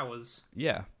 3 hours.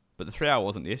 Yeah, but the 3-hour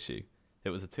wasn't the issue. It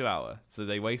was a 2-hour. So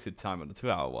they wasted time on the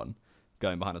 2-hour one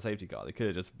going behind a safety car. They could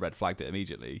have just red flagged it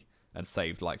immediately and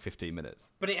saved like 15 minutes.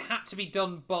 But it had to be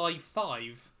done by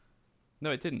 5.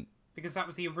 No, it didn't. Because that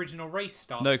was the original race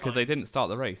start. No, because they didn't start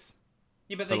the race.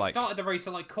 Yeah, but they started the race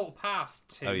at like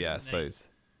 2:15. Oh yeah, I suppose.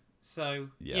 So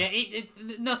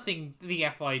nothing the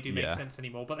FIA do makes sense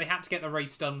anymore. But they had to get the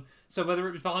race done. So whether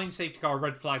it was behind safety car or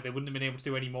red flag, they wouldn't have been able to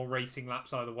do any more racing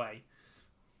laps either way.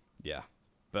 Yeah,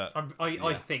 but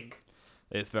I think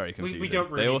it's very confusing. We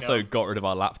don't really They also know. got rid of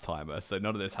our lap timer, so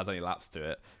none of this has any laps to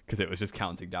it because it was just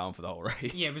counting down for the whole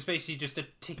race. Yeah, it was basically just a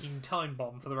ticking time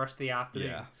bomb for the rest of the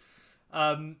afternoon.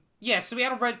 Yeah. So we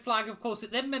had a red flag, of course.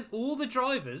 It then meant all the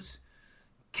drivers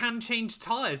can change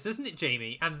tyres, doesn't it,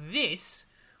 Jamie? And this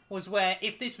was where,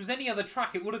 if this was any other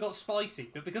track, it would have got spicy.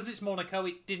 But because it's Monaco,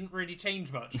 it didn't really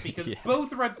change much. Because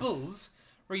both Red Bulls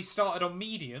restarted on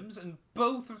mediums and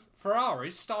both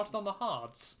Ferraris started on the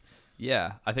hards.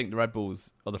 Yeah, I think the Red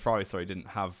Bulls, or the Ferraris, didn't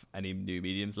have any new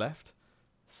mediums left.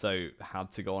 So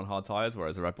had to go on hard tyres,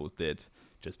 whereas the Red Bulls did,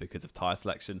 just because of tyre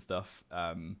selection stuff.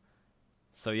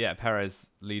 So yeah, Perez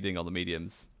leading on the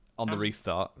mediums. On the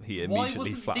restart, he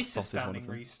immediately flat Why wasn't this a standing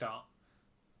restart?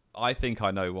 I think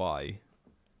I know why.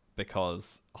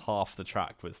 Because half the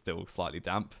track was still slightly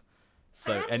damp.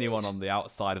 So anyone on the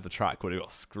outside of the track would have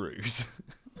got screwed.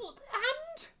 What?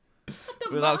 And?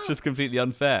 Well, that's just completely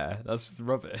unfair. That's just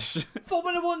rubbish.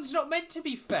 Formula One's not meant to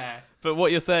be fair. But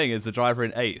what you're saying is the driver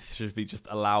in 8th should be just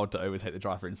allowed to overtake the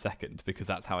driver in 2nd because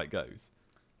that's how it goes.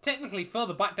 Technically,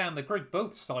 further back down the grid,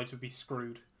 both sides would be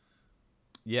screwed.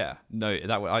 Yeah, no,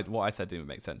 what I said didn't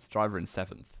make sense. The driver in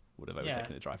 7th would have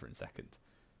overtaken the driver in 2nd.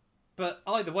 But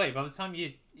either way, by the time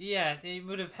it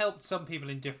would have helped some people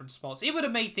in different spots. It would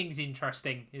have made things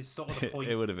interesting, is sort of the point.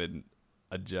 It would have been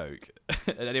a joke.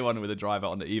 And anyone with a driver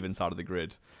on the even side of the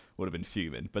grid would have been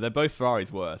fuming. But they're both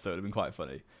Ferraris were, so it would have been quite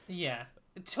funny. Yeah.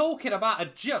 Talking about a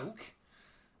joke,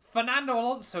 Fernando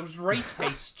Alonso's race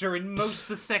pace during most of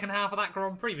the second half of that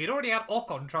Grand Prix. We'd already had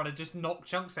Ocon trying to just knock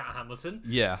chunks out of Hamilton.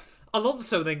 Yeah.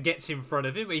 Alonso then gets in front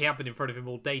of him. He had been in front of him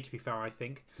all day, to be fair, I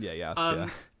think. Yeah.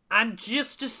 And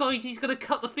just decides he's going to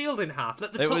cut the field in half.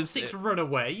 Let the top 6 run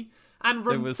away and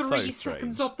run 3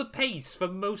 seconds off the pace for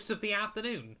most of the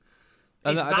afternoon.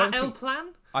 Is that El Plan?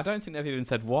 I don't think they've even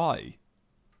said why.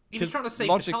 He was trying to save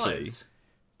the tyres.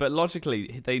 But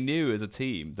logically, they knew as a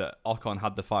team that Ocon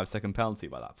had the 5-second penalty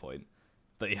by that point,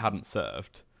 that he hadn't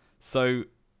served. So,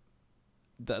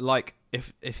 that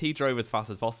if he drove as fast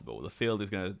as possible, the field is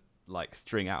going to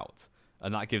string out,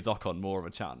 and that gives Ocon more of a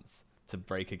chance to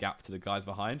break a gap to the guys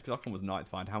behind, because Ocon was 9th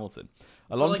behind Hamilton.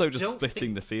 Alonso just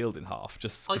splitting the field in half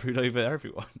just screwed over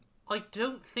everyone. I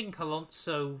don't think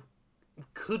Alonso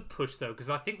could push, though, because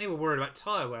I think they were worried about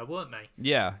tyre wear, weren't they?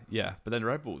 Yeah. But then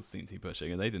Red Bulls seemed to be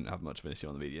pushing, and they didn't have much of an issue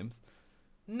on the mediums.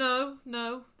 No,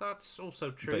 that's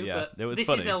also true. But it was this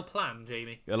funny. is El Plan,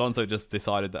 Jamie. Alonso just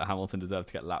decided that Hamilton deserved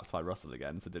to get lapped by Russell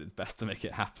again, so did his best to make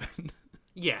it happen.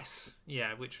 Yes,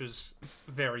 which was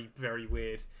very, very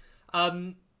weird.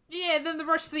 Then the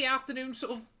rest of the afternoon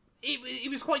it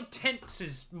was quite tense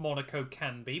as Monaco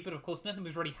can be, but of course nothing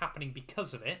was really happening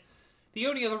because of it. The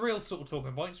only other real sort of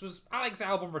talking points was Alex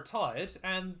Albon retired,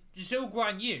 and Zhou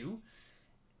Guanyu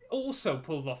also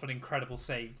pulled off an incredible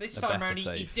save. This time around,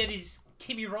 he did his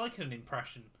Kimi Raikkonen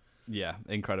impression. Yeah,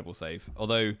 incredible save.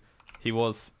 Although he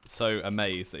was so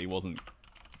amazed that he wasn't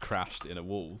crashed in a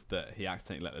wall that he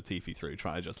accidentally let Latifi through,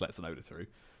 trying to just let Tsunoda through.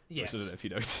 Yes. Which I don't know if you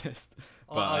noticed.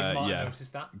 But I might have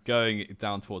noticed that. Going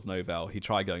down towards Novell, he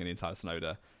tried going in the inside of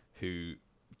Tsunoda, who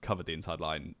covered the inside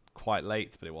line quite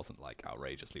late, but it wasn't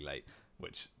outrageously late,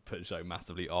 which put Zhou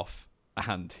massively off.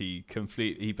 And he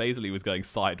basically was going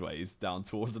sideways down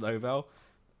towards the Novell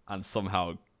and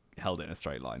somehow held it in a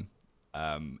straight line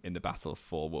in the battle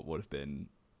for what would have been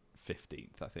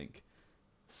 15th, I think.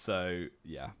 So,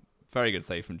 yeah. Very good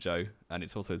save from Zhou, and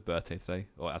it's also his birthday today,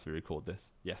 or as we record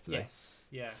this, yesterday. Yes,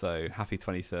 yeah. So happy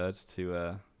 23rd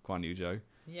to Guan Yu Zhou.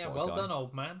 Yeah, well done,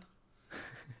 old man.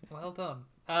 Well done.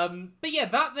 But yeah,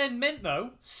 that then meant, though,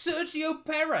 Sergio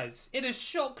Perez, in a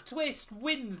shock twist,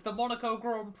 wins the Monaco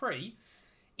Grand Prix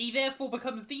He therefore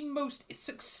becomes the most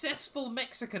successful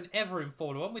Mexican ever in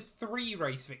Formula 1 with 3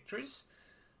 race victories,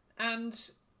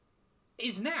 and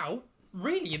is now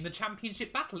really in the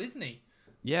championship battle, isn't he?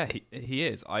 Yeah, he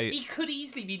is. He could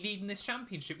easily be leading this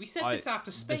championship. We said this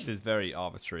after Spain. This is very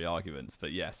arbitrary arguments,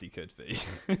 but yes, he could be.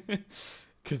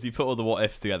 Because you put all the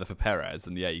what-ifs together for Perez,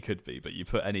 and yeah, he could be, but you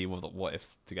put any of the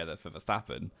what-ifs together for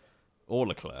Verstappen or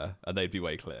Leclerc, and they'd be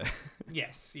way clear.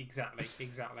 Yes,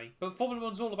 exactly. But Formula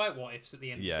 1's all about what-ifs at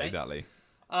the end of the day. Yeah, exactly.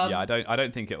 I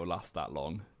don't think it will last that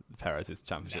long, Perez's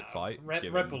championship fight.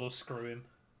 Red Bull will screw him.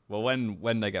 Well,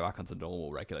 when they get back onto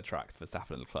normal, regular tracks,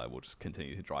 Verstappen and Leclerc will just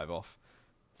continue to drive off.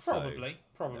 Probably.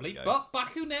 But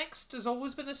Baku next has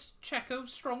always been a Checo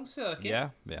strong circuit. Yeah,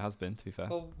 it has been, to be fair.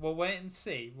 We'll wait and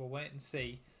see.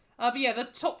 But yeah, the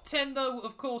top 10, though,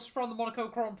 of course, from the Monaco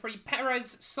Grand Prix.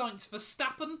 Perez, Sainz,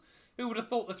 Verstappen. Who would have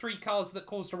thought the 3 cars that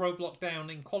caused a roadblock down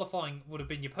in qualifying would have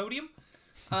been your podium?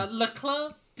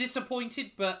 Leclerc,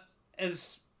 disappointed, but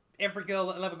as every girl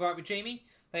that'll ever go out with Jamie,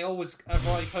 they always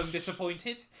arrive home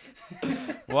disappointed.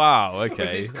 Wow, okay.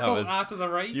 Was his quote after the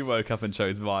race. You woke up and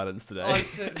chose violence today. I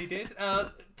certainly did.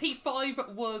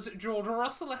 P5 was George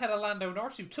Russell ahead of Lando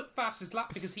Norris, who took fastest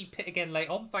lap because he pit again late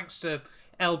on, thanks to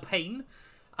El Payne.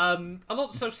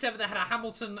 Alonso 7th ahead of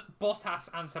Hamilton, Bottas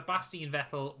and Sebastian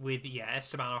Vettel with,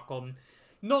 Esteban Ocon.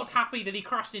 Not happy that he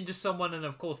crashed into someone, and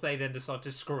of course they then decided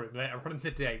to screw him later on in the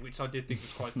day, which I did think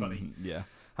was quite funny. Yeah.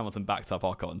 Hamilton backed up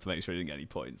Ocon to make sure he didn't get any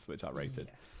points, which I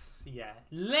rated. Yes, yeah.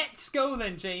 Let's go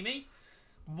then, Jamie.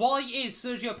 Why is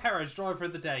Sergio Perez driver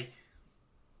of the day?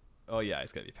 Oh yeah,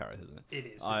 it's going to be Perez, isn't it? It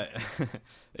is. Isn't it?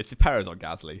 It's Perez or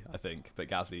Gasly, I think. But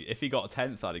Gasly, if he got a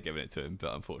 10th, I'd have given it to him,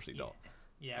 but unfortunately not.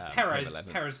 Yeah,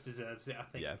 Perez deserves it, I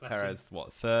think. Yeah, Perez, what,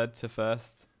 3rd to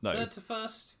 1st? No. 3rd to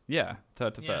 1st? Yeah,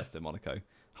 3rd to 1st in Monaco.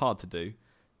 Hard to do.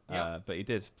 Yep. But he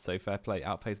did, so fair play.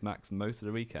 Outpaced Max most of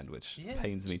the weekend, which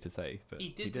pains me to say. But he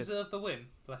did deserve the win,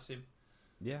 bless him.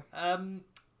 Yeah.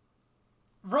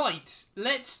 Right,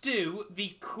 let's do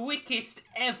the quickest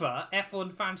ever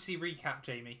F1 fantasy recap,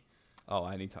 Jamie. Oh,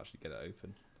 I need to actually get it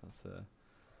open. That's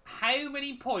How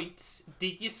many points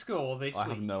did you score this week? I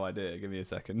have no idea. Give me a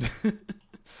second.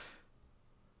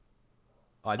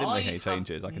 I didn't make any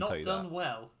changes, I can tell you that. Not done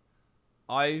well.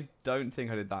 I don't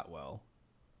think I did that well.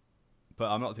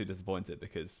 But I'm not too disappointed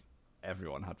because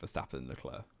everyone had Verstappen and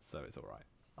Leclerc, so it's all right.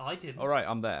 I didn't. All right,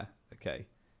 I'm there. Okay.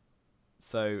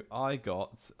 So I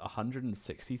got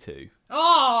 162.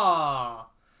 Ah!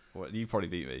 Well, you probably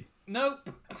beat me. Nope.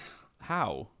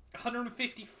 How?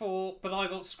 154, but I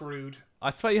got screwed. I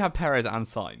swear you had Perez and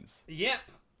Sainz. Yep.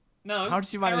 No. How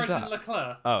did you manage Perez that? and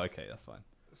Leclerc. Oh, okay, that's fine.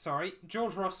 Sorry.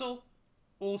 George Russell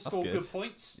all scored good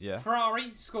points. Yeah.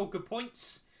 Ferrari scored good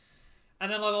points.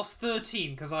 And then I lost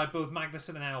 13 because I had both Magnussen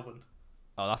and Albon.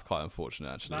 Oh, that's quite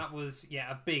unfortunate, actually. That was,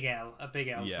 a big L. A big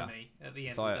L for me at the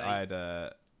end of the day. I had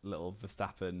a little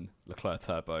Verstappen, Leclerc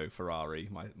turbo, Ferrari,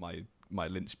 my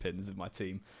linchpins of my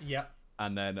team. Yep.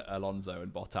 And then Alonso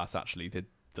and Bottas actually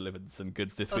delivered some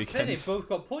goods this weekend. They both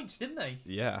got points, didn't they?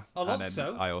 Yeah.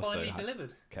 Alonso I also finally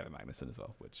delivered. Kevin Magnussen as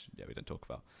well, which, we don't talk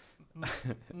about.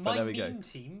 My meme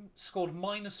team scored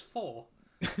 -4.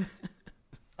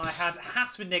 I had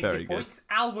Haas with negative points,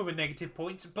 Albon with negative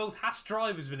points, both Haas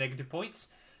drivers with negative points.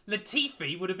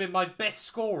 Latifi would have been my best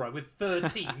scorer with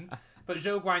 13, but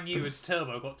Zhou Guanyu as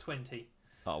Turbo got 20.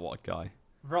 Oh, what a guy.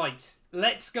 Right,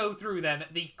 let's go through then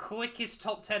the quickest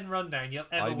top 10 rundown you'll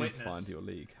ever witness. I need to find your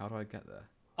league. How do I get there?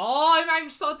 Oh, I'm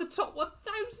outside the top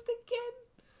 1,000 again.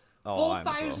 Oh,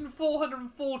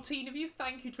 4,414 of you.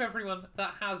 Thank you to everyone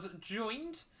that has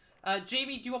joined.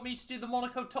 Jamie, do you want me to do the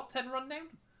Monaco top 10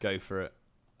 rundown? Go for it.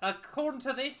 According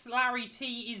to this, Larry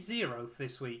T is 0th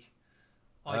this week.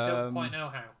 I don't quite know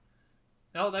how.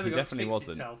 Oh, there we go. Definitely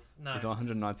wasn't. Itself. No. He's on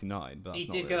 199, but that's he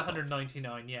did get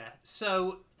 199, yeah.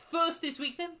 So, first this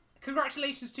week then,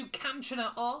 congratulations to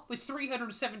Kanchana R with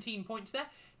 317 points there.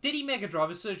 Did he Mega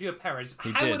Drive as Sergio Perez?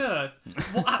 How on earth?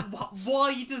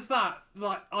 Why does that?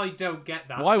 Like, I don't get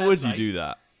that. Why would you do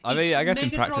that? I mean, I guess in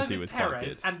practice he was quite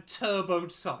good. And turboed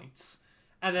Sainz.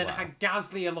 And then had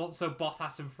Gasly, Alonso,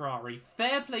 Bottas and Ferrari.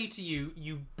 Fair play to you,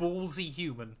 you ballsy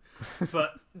human.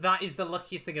 But that is the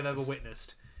luckiest thing I've ever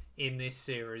witnessed in this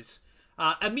series.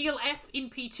 Emil F in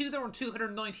P2, they're on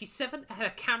 297, ahead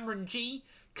of Cameron G,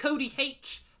 Cody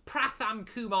H, Pratham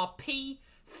Kumar P,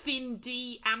 Finn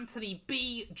D, Anthony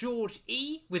B, George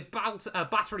E with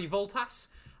Battery Voltas,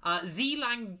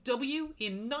 Zelang W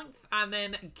in 9th, and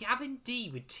then Gavin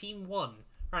D with Team 1.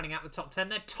 rounding out the top 10.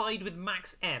 They're tied with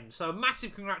Max M. So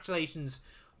massive congratulations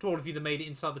to all of you that made it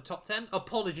inside the top 10.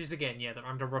 Apologies again, that I'm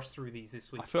going to rush through these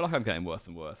this week. I feel like I'm getting worse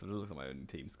and worse. It looks like my own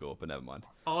team score, but never mind.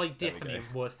 I definitely am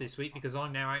worse this week because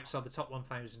I'm now outside the top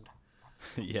 1,000.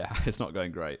 Yeah, it's not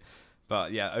going great.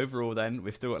 But yeah, overall then,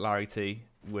 we've still got Larry T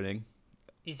winning.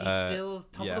 Is he still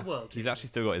top of the world? He's actually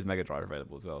still got his Mega Drive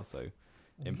available as well, so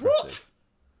impressive. What?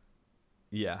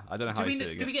 Yeah, I don't know how he's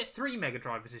doing it. Do we get 3 Mega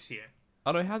Drivers this year?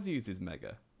 Oh no, he has used his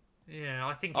Mega. Yeah,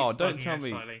 I think it's don't tell me.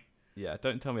 Slightly. Yeah,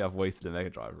 don't tell me I've wasted a Mega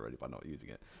Drive already by not using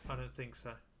it. I don't think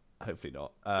so. Hopefully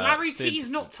not. Larry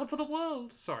T's not top of the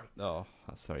world. Sorry. Oh,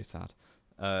 that's very sad.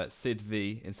 Sid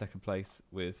V in second place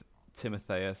with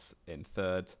Timotheus in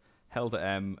third, Helder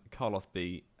M, Carlos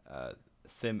B,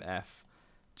 Sim F,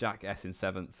 Jack S in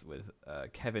seventh with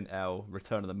Kevin L,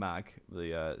 Return of the Mag.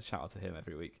 The shout out to him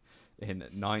every week in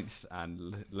ninth,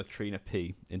 and Latrina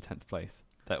P in 10th place.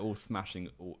 They're all smashing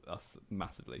us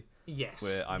massively. Yes.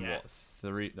 Where I'm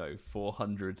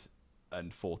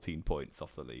 414 points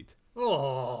off the lead.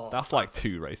 Oh, that's like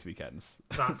 2 race weekends.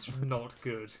 That's not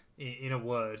good, in a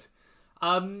word.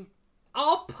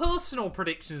 Our personal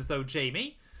predictions, though,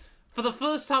 Jamie. For the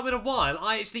first time in a while,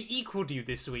 I actually equaled you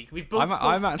this week. We both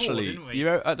scored 4, didn't we? You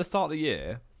know, at the start of the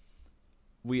year,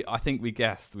 I think we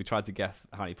tried to guess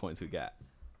how many points we get.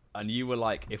 And you were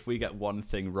like, if we get one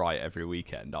thing right every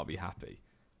weekend, I'll be happy.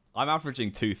 I'm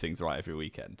averaging 2 things right every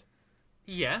weekend.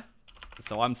 Yeah.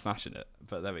 So I'm smashing it,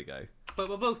 but there we go. But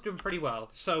we're both doing pretty well.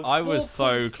 So I was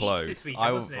so close. This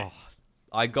weekend, wasn't it?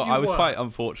 I was quite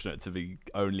unfortunate to be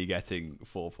only getting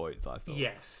 4 points, I thought.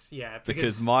 Yes, yeah.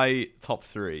 Because my top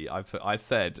 3, I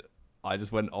said I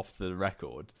just went off the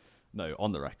record. No,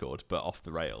 on the record, but off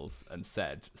the rails, and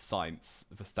said Sainz,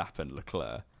 Verstappen,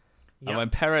 Leclerc. Yep. And when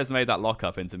Perez made that lock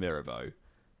up into Mirabeau,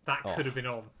 that could have been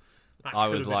on. I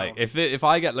was like, if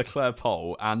I get Leclerc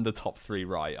pole and the top 3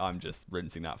 right, I'm just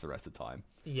rinsing that for the rest of the time.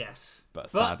 Yes.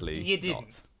 But sadly, you didn't.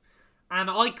 Not. And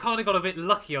I kind of got a bit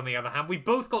lucky on the other hand. We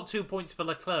both got 2 points for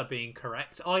Leclerc being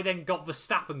correct. I then got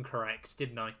Verstappen correct,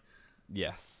 didn't I?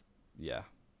 Yes. Yeah.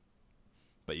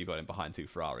 But you got him behind 2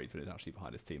 Ferraris when he's actually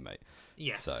behind his teammate.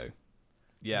 Yes. So,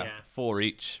 yeah. 4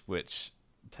 each, which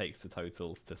takes the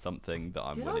totals to something that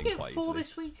I'm winning quite easily. Did I get 4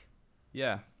 this week?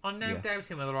 Yeah. I'm now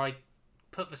doubting whether I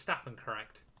put Verstappen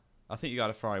correct. I think you got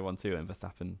a Ferrari 1-2 and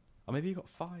Verstappen. Or maybe you got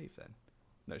 5 then.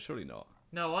 No, surely not.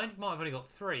 No, I might have only got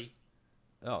 3.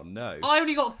 Oh no. I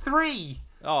only got 3!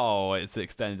 Oh, it's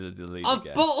extended the lead I've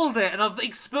again. bottled it and I've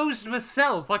exposed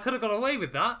myself. I could have got away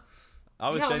with that.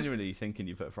 I was genuinely thinking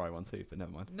you put Ferrari 1-2, but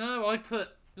never mind. No, I put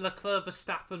Leclerc,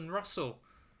 Verstappen, Russell.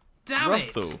 Damn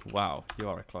Russell. Wow, you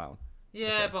are a clown.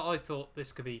 Yeah, okay. But I thought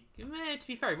this could be... to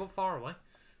be fair, not far away.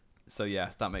 So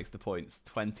yeah, that makes the points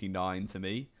 29 to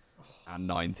me and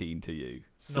 19 to you.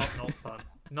 So not fun.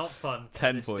 Not fun.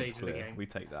 10 points clear. We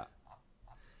take that.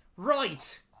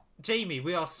 Right. Jamie,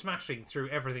 we are smashing through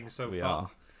everything so far. We are.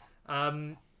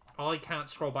 I can't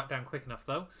scroll back down quick enough,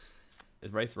 though.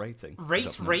 It's race rating.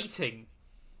 Race rating.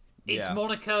 It's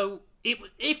Monaco.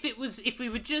 If we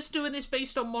were just doing this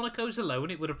based on Monaco's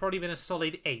alone, it would have probably been a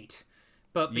solid 8.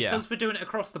 But because we're doing it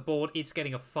across the board, it's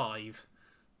getting a 5.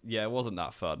 Yeah, it wasn't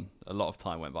that fun. A lot of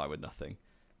time went by with nothing.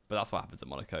 But that's what happens at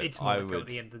Monaco. It's Monaco at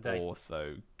the end of the day. I would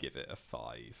also give it a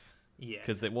 5. Yeah.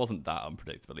 Because it wasn't that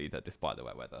unpredictable either, despite the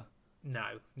wet weather.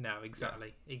 No,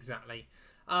 exactly.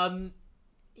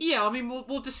 Yeah, I mean,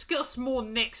 we'll discuss more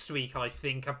next week, I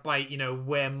think, about,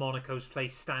 where Monaco's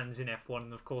place stands in F1,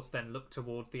 and of course then look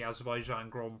towards the Azerbaijan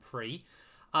Grand Prix.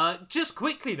 Just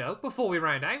quickly, though, before we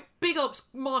round out, big ups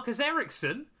Marcus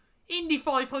Ericsson, Indy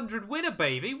 500 winner,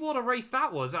 baby. What a race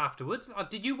that was afterwards.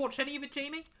 Did you watch any of it,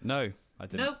 Jamie? No, I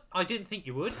didn't. No, I didn't think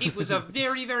you would. It was a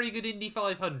very, very good Indy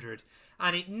 500,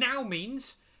 and it now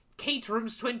means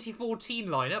Caterham's 2014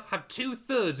 lineup have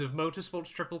 2/3 of Motorsport's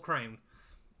Triple Crown.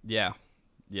 Yeah.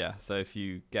 So if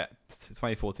you get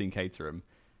 2014 Caterham,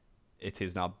 it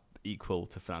is now equal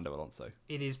to Fernando Alonso.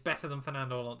 It is better than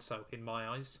Fernando Alonso in my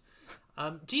eyes.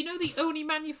 Do you know the only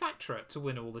manufacturer to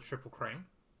win all the Triple Crown?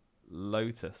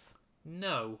 Lotus.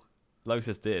 No.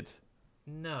 Lotus did.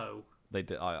 No. They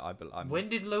did. When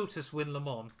did Lotus win Le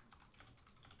Mans?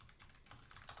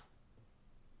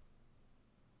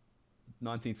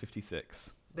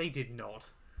 1956. They did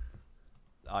not.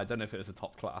 I don't know if it was a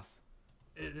top class.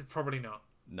 Probably not.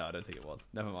 No, I don't think it was.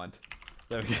 Never mind.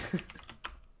 There we go.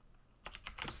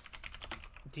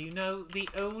 Do you know the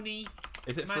only...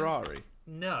 Is it Ferrari?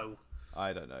 No.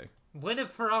 I don't know. When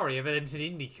have Ferrari ever entered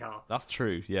IndyCar? That's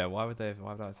true. Yeah, why would I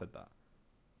have said that?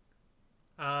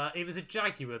 It was a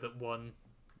Jaguar that won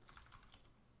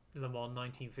Le Mans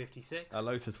 1956.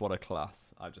 Lotus, what a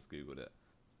class. I've just Googled it.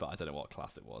 But I don't know what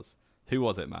class it was. Who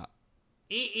was it, Matt?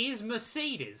 It is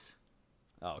Mercedes.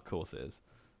 Oh, of course it is.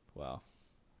 Wow.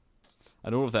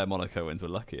 And all of their Monaco wins were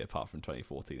lucky, apart from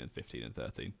 2014 and 15 and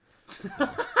 13.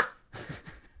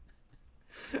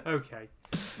 Okay.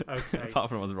 Apart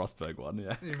from the Rosberg one,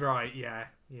 yeah. Right, yeah.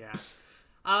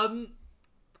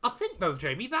 I think, though,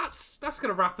 Jamie, that's going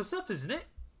to wrap us up, isn't it?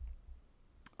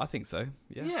 I think so.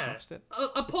 Yeah. Smashed it.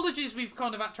 Apologies, we've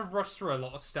kind of had to rush through a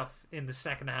lot of stuff in the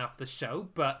second half of the show,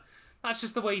 but that's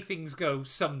just the way things go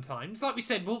sometimes. Like we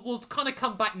said, we'll kind of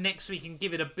come back next week and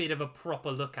give it a bit of a proper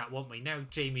look at, won't we? Now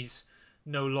Jamie's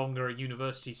no longer a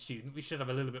university student, we should have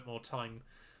a little bit more time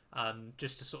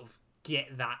just to sort of get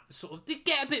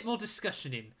a bit more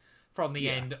discussion in from the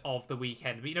end of the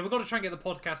weekend. But, we've got to try and get the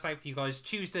podcast out for you guys.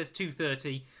 Tuesdays,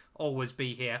 2:30, always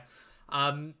be here.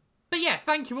 But yeah,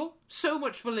 thank you all so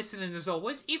much for listening as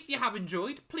always. If you have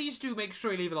enjoyed, please do make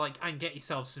sure you leave a like and get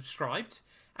yourself subscribed.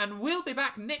 And we'll be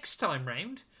back next time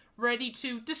round, ready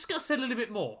to discuss a little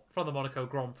bit more from the Monaco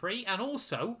Grand Prix and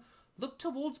also look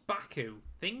towards Baku.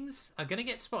 Things are going to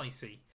get spicy.